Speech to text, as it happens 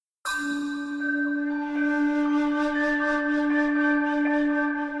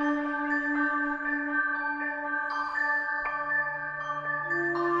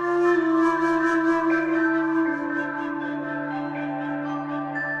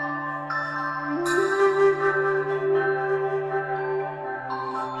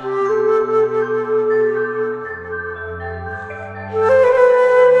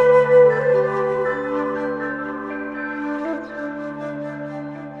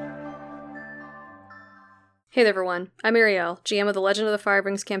Hey there everyone, I'm Ariel, GM of the Legend of the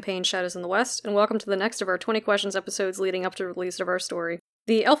Firebrings campaign Shadows in the West, and welcome to the next of our 20 questions episodes leading up to the release of our story.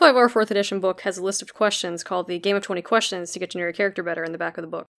 The L5R 4th edition book has a list of questions called the Game of 20 Questions to get to know your character better in the back of the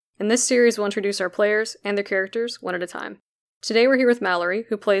book. In this series, we'll introduce our players and their characters one at a time. Today we're here with Mallory,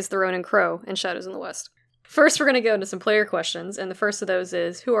 who plays the Ronin Crow in Shadows in the West. First, we're going to go into some player questions, and the first of those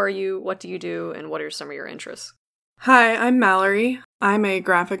is, who are you, what do you do, and what are some of your interests? Hi, I'm Mallory. I'm a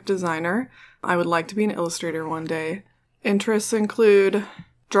graphic designer. I would like to be an illustrator one day. Interests include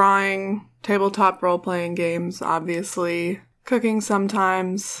drawing, tabletop role-playing games, obviously, cooking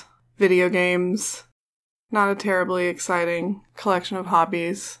sometimes, video games, not a terribly exciting collection of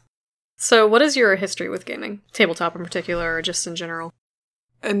hobbies. So what is your history with gaming? Tabletop in particular, or just in general?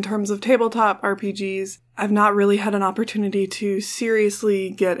 In terms of tabletop RPGs, I've not really had an opportunity to seriously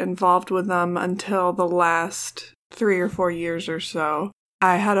get involved with them until the last 3 or 4 years or so.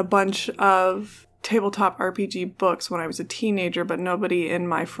 I had a bunch of tabletop RPG books when I was a teenager, but nobody in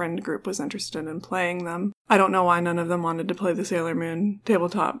my friend group was interested in playing them. I don't know why none of them wanted to play the Sailor Moon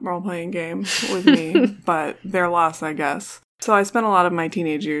tabletop role-playing game with me, but their loss, I guess. So I spent a lot of my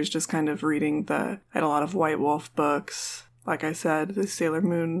teenage years just kind of reading I had a lot of White Wolf books. Like I said, the Sailor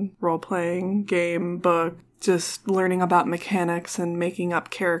Moon role-playing game book, just learning about mechanics and making up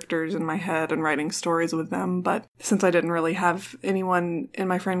characters in my head and writing stories with them. But since I didn't really have anyone in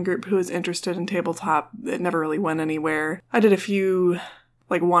my friend group who was interested in tabletop, it never really went anywhere. I did a few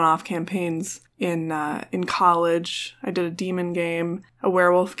one-off campaigns in college. I did a demon game, a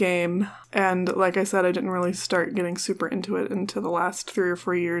werewolf game, and like I said, I didn't really start getting super into it until the last 3 or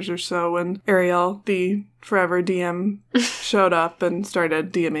 4 years or so when Ariel, the forever DM, showed up and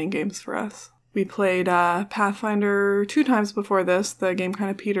started DMing games for us. We played Pathfinder 2 times before this. The game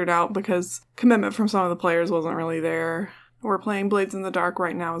kind of petered out because commitment from some of the players wasn't really there. We're playing Blades in the Dark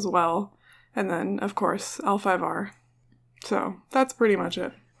right now as well. And then, of course, L5R. So, that's pretty much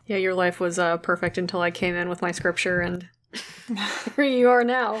it. Yeah, your life was perfect until I came in with my scripture, and here you are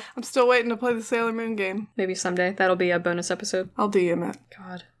now. I'm still waiting to play the Sailor Moon game. Maybe someday. That'll be a bonus episode. I'll DM it.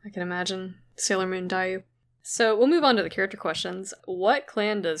 God, I can imagine Sailor Moon Daiyu. So, we'll move on to the character questions. What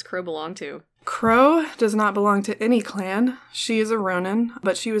clan does Crow belong to? Crow does not belong to any clan. She is a Ronin,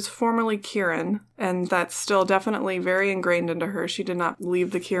 but she was formerly Kirin, and that's still definitely very ingrained into her. She did not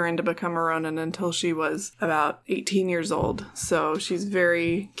leave the Kirin to become a Ronin until she was about 18 years old, so she's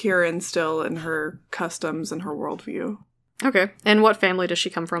very Kirin still in her customs and her worldview. Okay, and what family does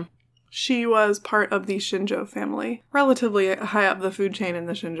she come from? She was part of the Shinjo family, relatively high up the food chain in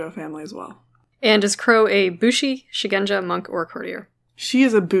the Shinjo family as well. And is Crow a Bushi, Shigenja, monk, or courtier? She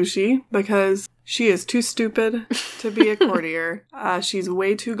is a Bushi because she is too stupid to be a courtier. She's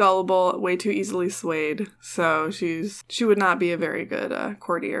way too gullible, way too easily swayed, so she would not be a very good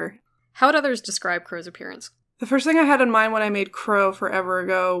courtier. How would others describe Crow's appearance? The first thing I had in mind when I made Crow forever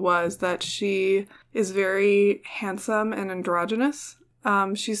ago was that she is very handsome and androgynous.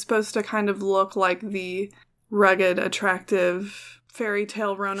 She's supposed to kind of look like the rugged, attractive fairy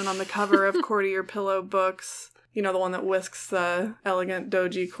tale Ronin on the cover of courtier pillow books. You know, the one that whisks the elegant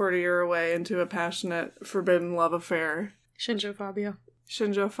doji courtier away into a passionate, forbidden love affair. Shinjo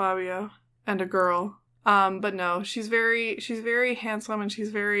Fabio. And a girl. But no, she's very handsome and she's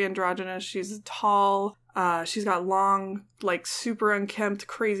very androgynous. She's tall. She's got long, super unkempt,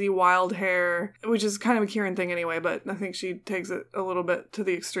 crazy, wild hair, which is kind of a Kirin thing anyway, but I think she takes it a little bit to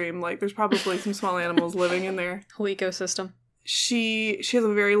the extreme. There's probably some small animals living in there. Whole ecosystem. She has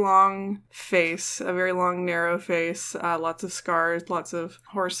a very long face, a very long, narrow face, lots of scars, lots of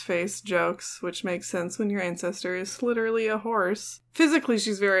horse face jokes, which makes sense when your ancestor is literally a horse. Physically,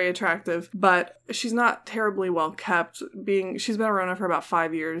 she's very attractive, but she's not terribly well kept. She's been a Ronin for about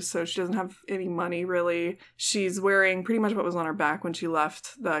 5 years, so she doesn't have any money, really. She's wearing pretty much what was on her back when she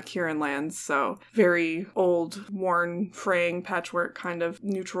left the Kirin lands, so very old, worn, fraying patchwork kind of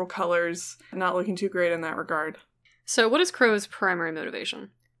neutral colors, not looking too great in that regard. So what is Crow's primary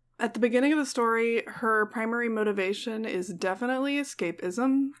motivation? At the beginning of the story, her primary motivation is definitely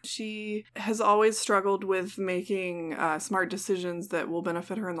escapism. She has always struggled with making smart decisions that will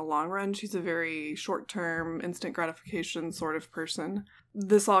benefit her in the long run. She's a very short-term, instant gratification sort of person.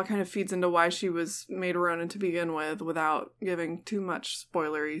 This all kind of feeds into why she was made Ronin to begin with, without giving too much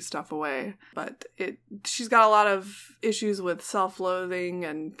spoilery stuff away. But she's got a lot of issues with self-loathing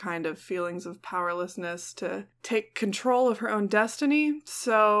and kind of feelings of powerlessness to take control of her own destiny.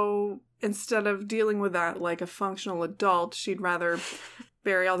 So instead of dealing with that like a functional adult, she'd rather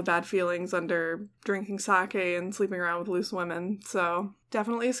bury all the bad feelings under drinking sake and sleeping around with loose women. So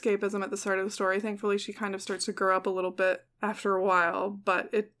definitely escapism at the start of the story. Thankfully, she kind of starts to grow up a little bit after a while, but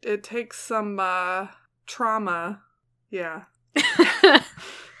it takes some trauma. Yeah.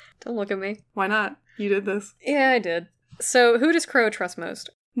 Don't look at me. Why not? You did this. Yeah, I did. So, who does Crow trust most?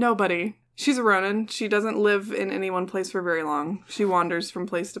 Nobody. She's a Ronin. She doesn't live in any one place for very long. She wanders from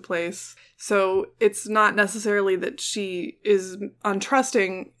place to place. So it's not necessarily that she is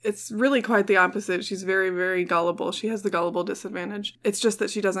untrusting. It's really quite the opposite. She's very, very gullible. She has the gullible disadvantage. It's just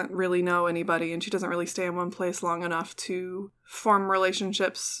that she doesn't really know anybody, and she doesn't really stay in one place long enough to form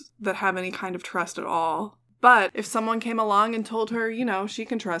relationships that have any kind of trust at all. But if someone came along and told her, she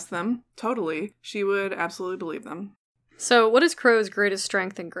can trust them, totally, she would absolutely believe them. So, what is Crow's greatest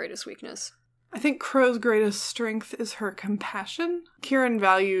strength and greatest weakness? I think Crow's greatest strength is her compassion. Kirin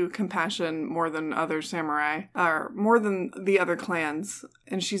value compassion more than other samurai, or more than the other clans,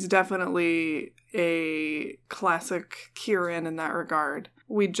 and she's definitely a classic Kirin in that regard.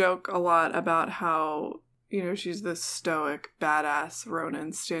 We joke a lot about how she's this stoic, badass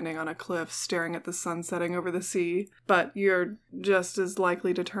Ronin standing on a cliff staring at the sun setting over the sea, but you're just as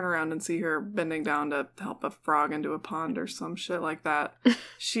likely to turn around and see her bending down to help a frog into a pond or some shit like that.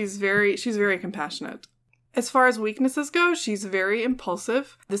 She's very compassionate. As far as weaknesses go, she's very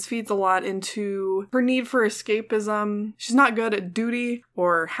impulsive. This feeds a lot into her need for escapism. She's not good at duty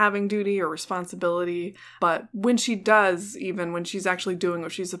or having duty or responsibility, but when she does, even when she's actually doing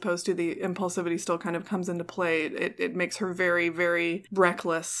what she's supposed to, the impulsivity still kind of comes into play. It makes her very, very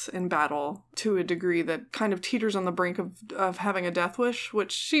reckless in battle to a degree that kind of teeters on the brink of having a death wish,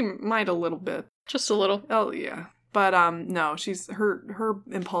 which she might a little bit. Just a little. Oh, yeah. But, no, her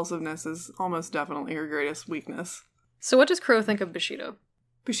impulsiveness is almost definitely her greatest weakness. So what does Crow think of Bushido?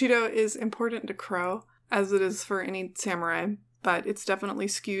 Bushido is important to Crow, as it is for any samurai, but it's definitely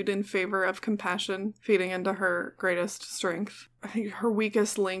skewed in favor of compassion, feeding into her greatest strength. I think her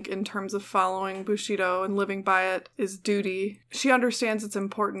weakest link in terms of following Bushido and living by it is duty. She understands its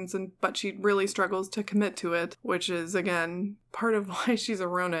importance, but she really struggles to commit to it, which is, again, part of why she's a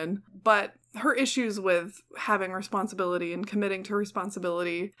Ronin. But her issues with having responsibility and committing to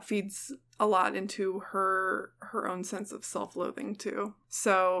responsibility feeds a lot into her own sense of self-loathing, too.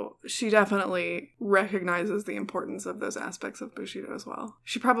 So she definitely recognizes the importance of those aspects of Bushido as well.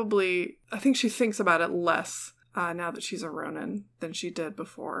 I think she thinks about it less now that she's a Ronin than she did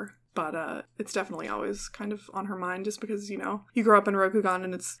before. But it's definitely always kind of on her mind just because, you grow up in Rokugan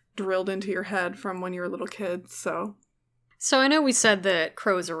and it's drilled into your head from when you're a little kid, so... So I know we said that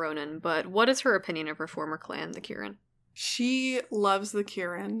Crow is a Ronin, but what is her opinion of her former clan, the Kirin? She loves the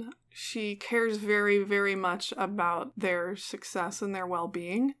Kirin. She cares very, very much about their success and their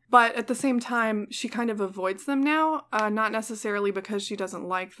well-being. But at the same time, she kind of avoids them now. Not necessarily because she doesn't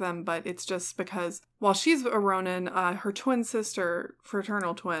like them, but it's just because while she's a Ronin, her twin sister,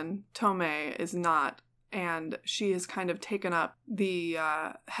 fraternal twin, Tomei, is not. And she has kind of taken up the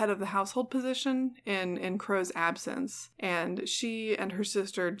head of the household position in Crow's absence. And she and her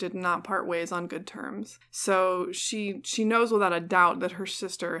sister did not part ways on good terms. So she knows without a doubt that her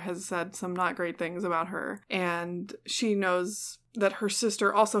sister has said some not great things about her. And she knows that her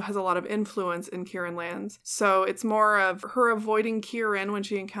sister also has a lot of influence in Kirin lands. So it's more of her avoiding Kirin when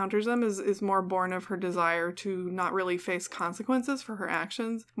she encounters them is more born of her desire to not really face consequences for her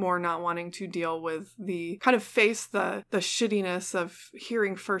actions, more not wanting to deal with face the shittiness of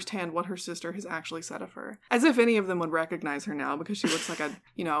hearing firsthand what her sister has actually said of her. As if any of them would recognize her now because she looks like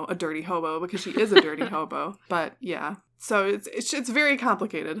a dirty hobo, because she is a dirty hobo. But yeah. So it's very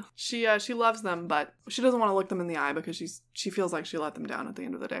complicated. She loves them, but she doesn't want to look them in the eye because she feels like she let them down at the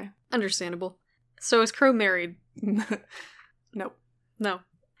end of the day. Understandable. So is Crow married? Nope. No.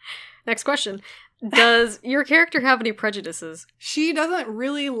 Next question. Does your character have any prejudices? She doesn't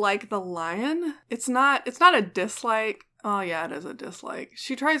really like the lion. It's not a dislike. Oh yeah, it is a dislike.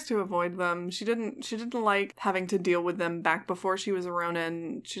 She tries to avoid them. She didn't like having to deal with them back before she was a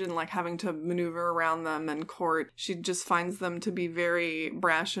Ronin. She didn't like having to maneuver around them in court. She just finds them to be very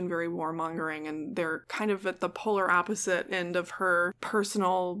brash and very warmongering, and they're kind of at the polar opposite end of her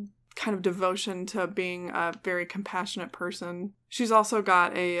personal kind of devotion to being a very compassionate person. She's also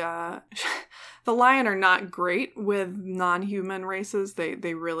got the Lion are not great with non-human races.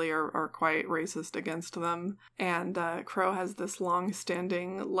 They really are quite racist against them. And Crow has this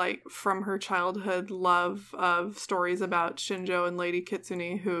long-standing, from her childhood love of stories about Shinjo and Lady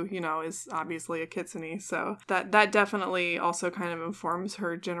Kitsune, who, is obviously a Kitsune. So that definitely also kind of informs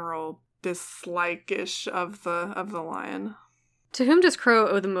her general dislike-ish of the Lion. To whom does Crow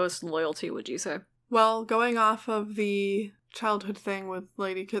owe the most loyalty, would you say? Well, going off of the childhood thing with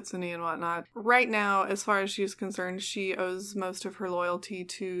Lady Kitsune and whatnot, right now, as far as she's concerned, she owes most of her loyalty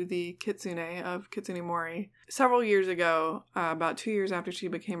to the Kitsune of Kitsune Mori. several years ago, about 2 years after she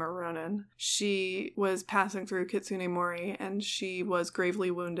became a Ronin, she was passing through Kitsune Mori, and she was gravely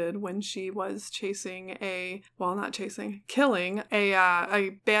wounded when she was killing a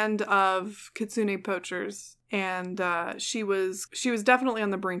band of Kitsune poachers. And she was definitely on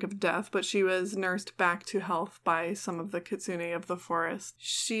the brink of death, but she was nursed back to health by some of the Kitsune of the forest.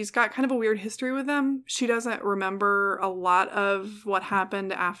 She's got kind of a weird history with them. She doesn't remember a lot of what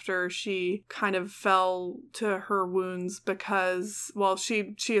happened after she kind of fell to her wounds because, well,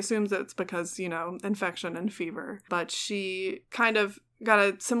 she assumes it's because, infection and fever. But she kind of got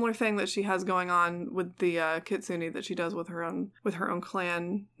a similar thing that she has going on with the Kitsune that she does with her own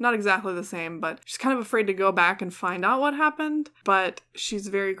clan. Not exactly the same, but she's kind of afraid to go back and find out what happened. But she's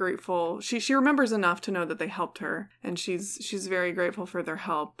very grateful. She remembers enough to know that they helped her, and she's very grateful for their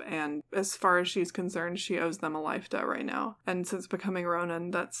help. And as far as she's concerned, she owes them a life debt right now. And since becoming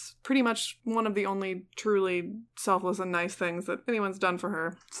Ronin, that's pretty much one of the only truly selfless and nice things that anyone's done for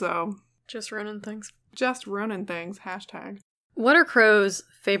her. So just Ronin things. Just Ronin things. #. What are Crow's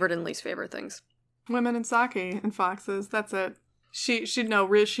favorite and least favorite things? Women and sake and foxes. That's it. She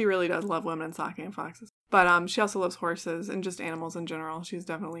really does love women and sake and foxes. But she also loves horses and just animals in general. She's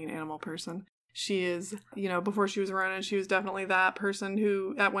definitely an animal person. She is, before she was a Ronin, she was definitely that person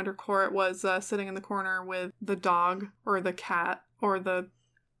who at Winter Court was sitting in the corner with the dog or the cat or the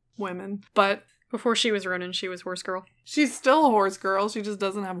women. But before she was Ronin, she was horse girl. She's still a horse girl. She just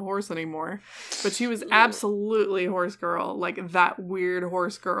doesn't have a horse anymore. But she was absolutely horse girl, like that weird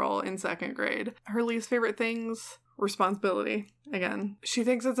horse girl in 2nd grade. Her least favorite things, responsibility. Again, she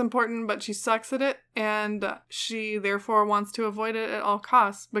thinks it's important, but she sucks at it, and she therefore wants to avoid it at all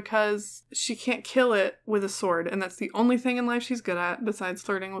costs because she can't kill it with a sword, and that's the only thing in life she's good at besides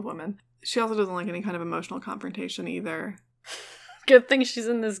flirting with women. She also doesn't like any kind of emotional confrontation either. Good thing she's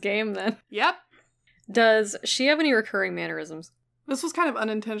in this game, then. Yep. Does she have any recurring mannerisms? This was kind of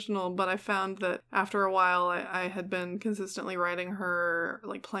unintentional, but I found that after a while I had been consistently writing her,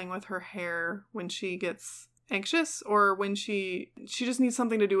 like playing with her hair when she gets anxious or when she just needs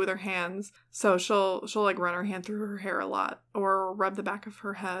something to do with her hands. So she'll like run her hand through her hair a lot or rub the back of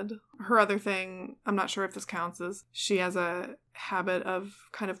her head. Her other thing, I'm not sure if this counts, is she has a habit of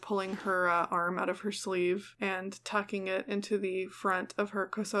kind of pulling her arm out of her sleeve and tucking it into the front of her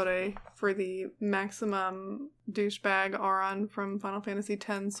kosore for the maximum douchebag Auron from Final Fantasy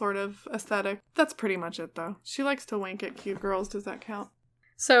X sort of aesthetic. That's pretty much it, though. She likes to wink at cute girls. Does that count?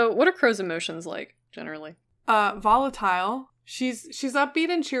 So what are Crow's emotions like, generally? Volatile. She's upbeat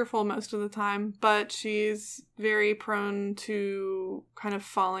and cheerful most of the time, but she's very prone to kind of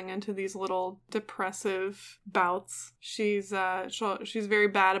falling into these little depressive bouts. She's very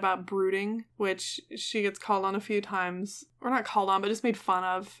bad about brooding, which she gets called on a few times, or not called on, but just made fun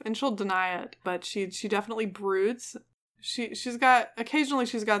of, and she'll deny it. But she definitely broods. She's got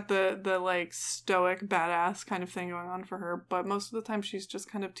the like stoic badass kind of thing going on for her, but most of the time she's just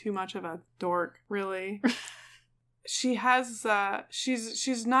kind of too much of a dork, really. She has,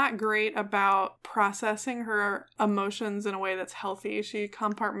 she's not great about processing her emotions in a way that's healthy. She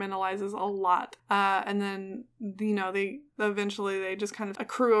compartmentalizes a lot. And then, they eventually just kind of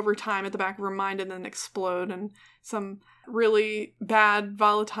accrue over time at the back of her mind and then explode in some really bad,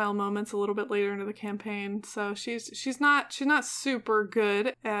 volatile moments a little bit later into the campaign. So she's not super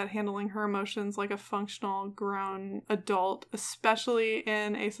good at handling her emotions like a functional, grown adult, especially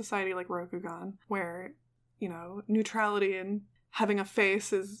in a society like Rokugan, where neutrality and having a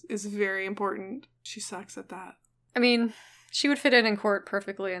face is very important. She sucks at that. I mean, she would fit in Court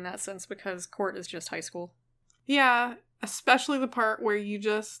perfectly in that sense because Court is just high school. Yeah, especially the part where you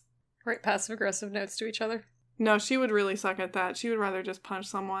just write passive-aggressive notes to each other. No, she would really suck at that. She would rather just punch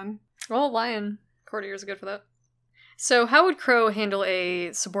someone. Well, Lion. Courtier's good for that. So how would Crow handle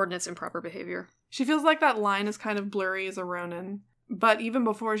a subordinate's improper behavior? She feels like that line is kind of blurry as a Ronin. But even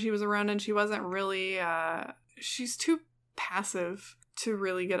before she was a Ronin, she wasn't really, she's too passive to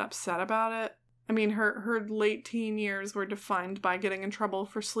really get upset about it. I mean, her late teen years were defined by getting in trouble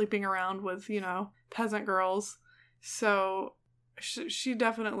for sleeping around with, peasant girls. So she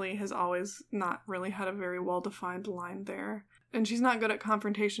definitely has always not really had a very well-defined line there. And she's not good at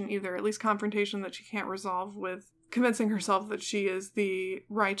confrontation either, at least confrontation that she can't resolve with convincing herself that she is the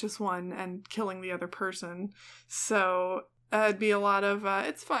righteous one and killing the other person. So it'd be a lot of,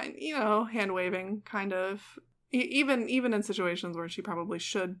 it's fine, hand-waving, kind of. Even in situations where she probably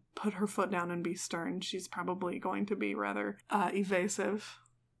should put her foot down and be stern, she's probably going to be rather evasive.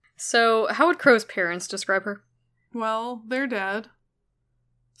 So, how would Crow's parents describe her? Well, they're dead.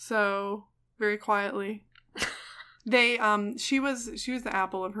 So, very quietly. She was the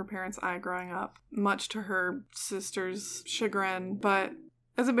apple of her parents' eye growing up, much to her sister's chagrin, but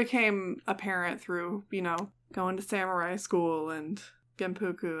as it became apparent through, going to samurai school and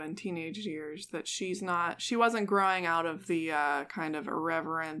Genpuku and teenage years, that she wasn't growing out of the kind of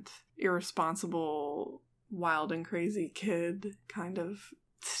irreverent, irresponsible, wild and crazy kid kind of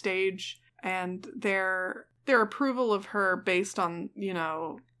stage, and their approval of her based on,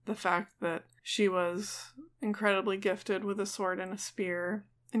 the fact that she was incredibly gifted with a sword and a spear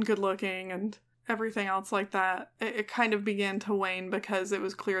and good looking and everything else like that, it kind of began to wane because it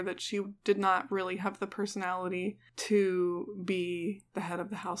was clear that she did not really have the personality to be the head of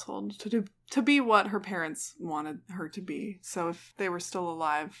the household, to be what her parents wanted her to be. So if they were still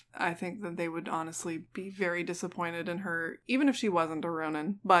alive, I think that they would honestly be very disappointed in her, even if she wasn't a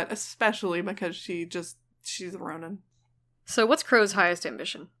Ronin, but especially because she's a Ronin. So what's Crow's highest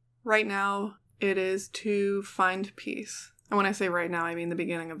ambition? Right now, it is to find peace. And when I say right now, I mean the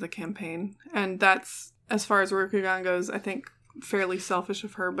beginning of the campaign. And that's, as far as Rokugan goes, I think fairly selfish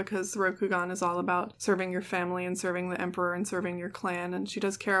of her, because Rokugan is all about serving your family and serving the emperor and serving your clan, and she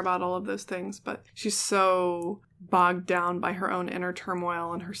does care about all of those things, but she's so bogged down by her own inner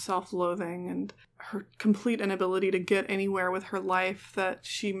turmoil and her self-loathing and her complete inability to get anywhere with her life that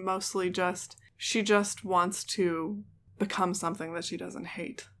she just wants to become something that she doesn't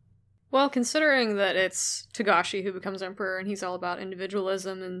hate. Well, considering that it's Togashi who becomes emperor and he's all about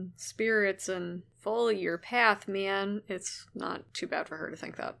individualism and spirits and follow your path, man, it's not too bad for her to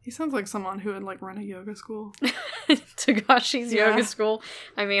think that. He sounds like someone who would run a yoga school. Togashi's yoga school?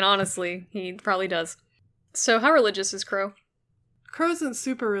 I mean, honestly, he probably does. So how religious is Crow? Crow isn't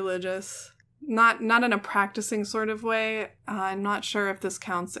super religious. Not in a practicing sort of way. I'm not sure if this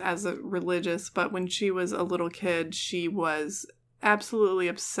counts as a religious, but when she was a little kid, she was absolutely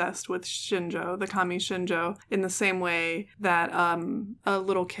obsessed with Shinjo, the Kami Shinjo, in the same way that a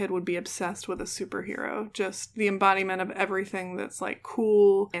little kid would be obsessed with a superhero. Just the embodiment of everything that's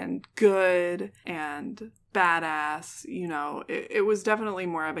cool and good and badass, It was definitely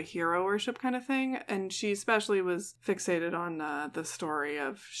more of a hero worship kind of thing, and she especially was fixated on the story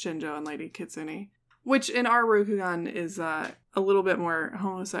of Shinjo and Lady Kitsune, which in our Rokugan is a little bit more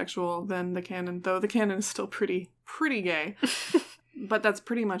homosexual than the canon, though the canon is still pretty gay. But that's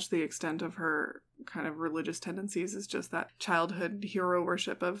pretty much the extent of her kind of religious tendencies, is just that childhood hero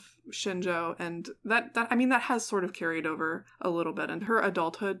worship of Shinjo, and that has sort of carried over a little bit into her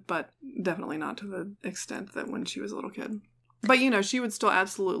adulthood, but definitely not to the extent that when she was a little kid. But, she would still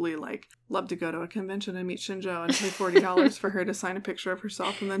absolutely, love to go to a convention and meet Shinjo and pay $40 for her to sign a picture of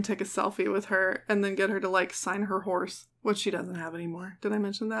herself and then take a selfie with her and then get her to, sign her horse, which she doesn't have anymore. Did I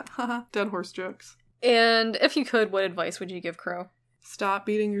mention that? Haha, dead horse jokes. And if you could, what advice would you give Crow? Stop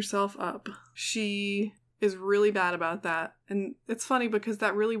beating yourself up. She is really bad about that. And it's funny because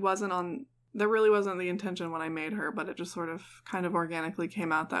that really wasn't the intention when I made her, but it just sort of kind of organically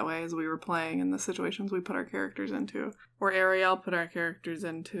came out that way as we were playing and the situations we put our characters into, or Ariel put our characters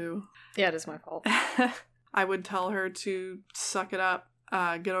into. Yeah, it is my fault. I would tell her to suck it up,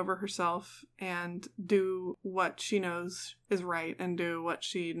 get over herself, and do what she knows is right and do what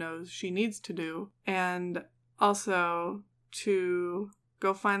she knows she needs to do. And also to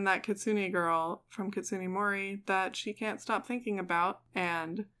go find that Kitsune girl from Kitsune Mori that she can't stop thinking about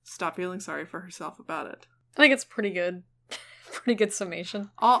and stop feeling sorry for herself about it. I think it's pretty good. Pretty good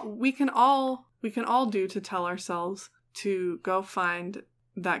summation. We can all do to tell ourselves to go find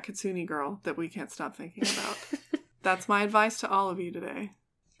that Kitsune girl that we can't stop thinking about. That's my advice to all of you today.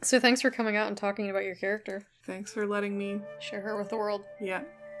 So thanks for coming out and talking about your character. Thanks for letting me share her with the world. Yeah.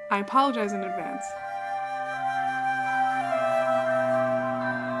 I apologize in advance.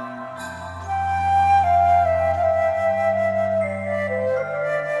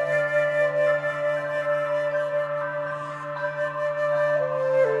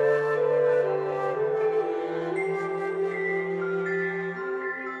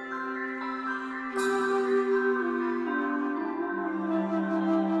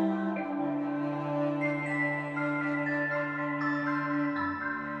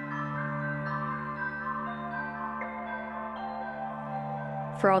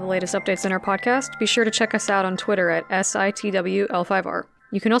 For all the latest updates in our podcast, be sure to check us out on Twitter at SITWL5R.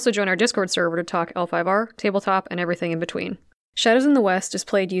 You can also join our Discord server to talk L5R, tabletop, and everything in between. Shadows in the West is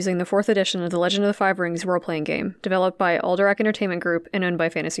played using the 4th edition of the Legend of the Five Rings role-playing game, developed by Alderac Entertainment Group and owned by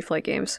Fantasy Flight Games.